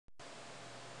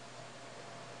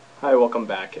Hi, welcome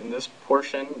back. In this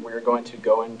portion, we're going to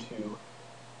go into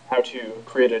how to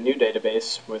create a new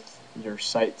database with your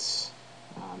site's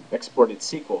exported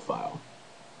SQL file,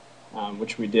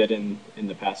 which we did in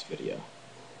the past video.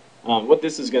 What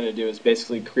this is going to do is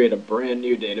basically create a brand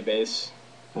new database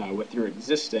with your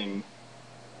existing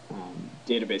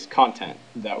database content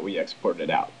that we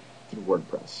exported out through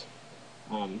WordPress.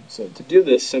 So to do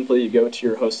this, simply you go to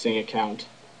your hosting account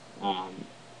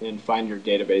and find your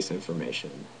database information.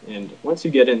 And once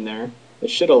you get in there, it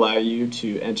should allow you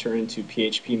to enter into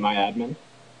PHP-MyAdmin,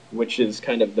 which is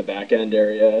kind of the back-end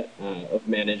area of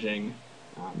managing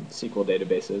SQL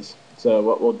databases. So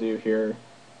what we'll do here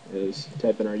is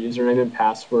type in our username and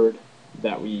password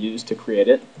that we use to create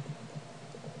it.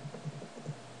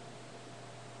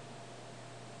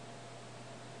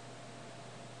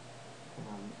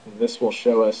 And this will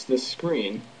show us this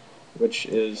screen, which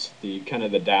is the kind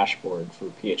of the dashboard for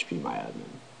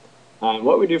PHP-MyAdmin.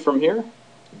 What we do from here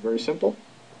is very simple.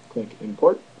 Click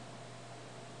Import,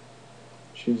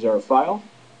 choose our file.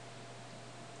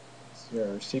 See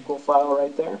our SQL file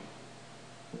right there,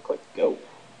 and click Go.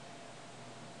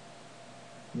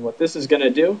 And what this is going to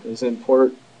do is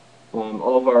import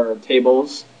all of our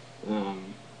tables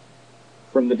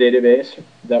from the database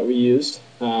that we used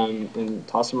and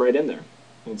toss them right in there.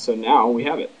 And so now we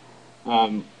have it.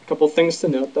 A couple things to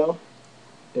note though.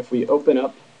 If we open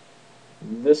up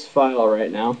this file right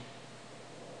now,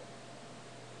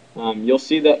 you'll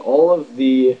see that all of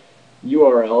the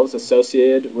URLs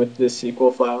associated with this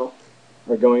SQL file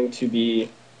are going to be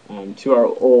to our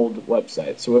old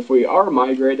website. So if we are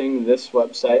migrating this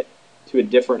website to a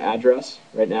different address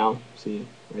right now, see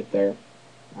right there,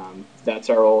 that's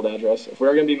our old address. If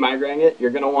we're going to be migrating it,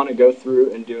 you're going to want to go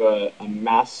through and do a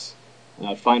mass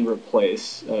find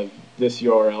replace of this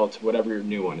URL to whatever your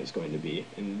new one is going to be,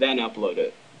 and then upload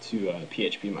it to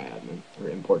PHP-MyAdmin, or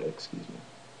import it, excuse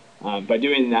me. By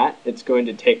doing that, it's going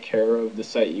to take care of the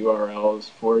site URLs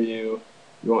for you.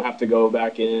 You won't have to go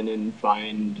back in and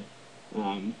find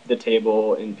the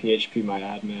table in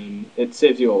PHP-MyAdmin. It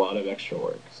saves you a lot of extra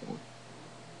work. So,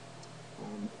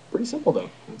 pretty simple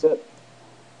though. That's it.